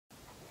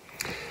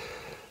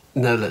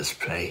Now let's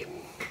pray.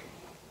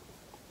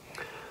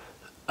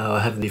 Our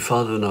Heavenly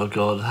Father and our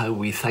God, how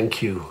we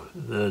thank you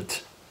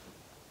that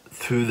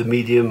through the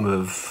medium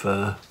of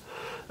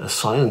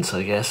science,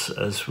 I guess,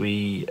 as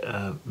we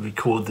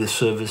record this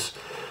service,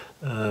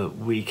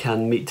 we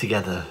can meet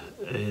together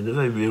in a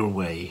very real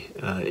way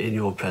in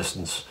your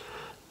presence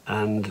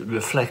and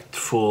reflect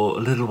for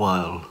a little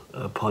while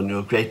upon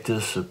your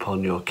greatness,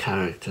 upon your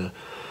character,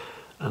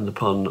 and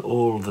upon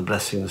all the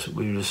blessings that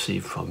we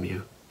receive from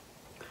you.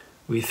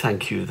 We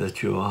thank you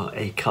that you are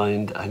a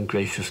kind and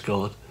gracious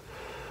God.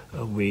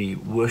 We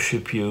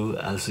worship you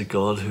as the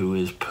God who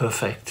is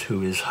perfect,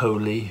 who is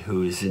holy,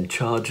 who is in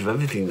charge of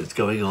everything that's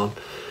going on.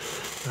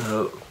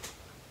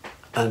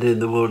 And in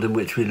the world in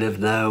which we live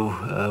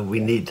now, we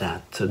need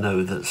that, to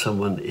know that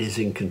someone is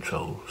in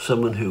control,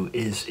 someone who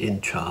is in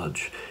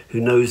charge,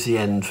 who knows the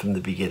end from the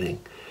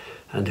beginning,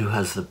 and who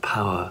has the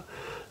power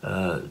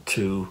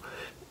to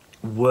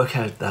work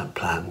out that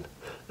plan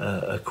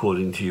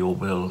according to your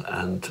will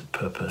and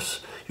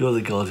purpose. You're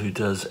the God who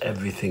does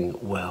everything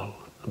well.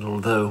 And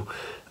although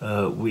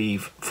we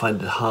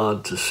find it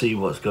hard to see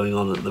what's going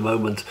on at the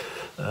moment,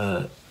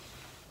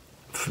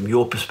 from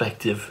your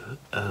perspective,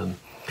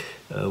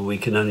 we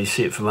can only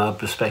see it from our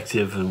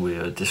perspective, and we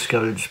are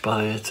discouraged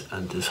by it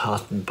and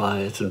disheartened by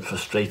it and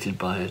frustrated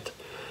by it.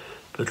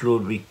 But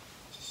Lord, we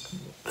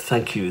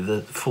thank you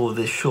that for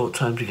this short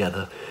time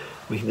together,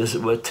 we can, as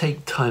it were,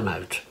 take time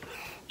out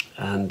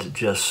and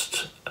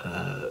just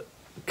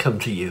come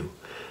to you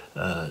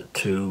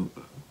to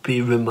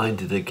be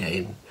reminded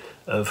again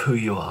of who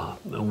you are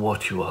and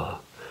what you are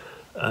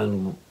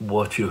and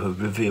what you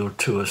have revealed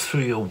to us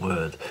through your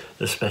word,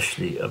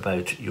 especially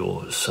about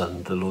your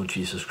Son, the Lord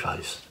Jesus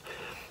Christ.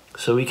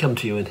 So we come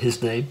to you in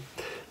his name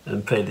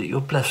and pray that you'll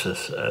bless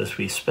us as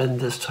we spend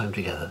this time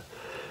together.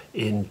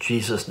 In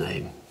Jesus'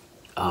 name,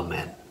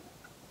 amen.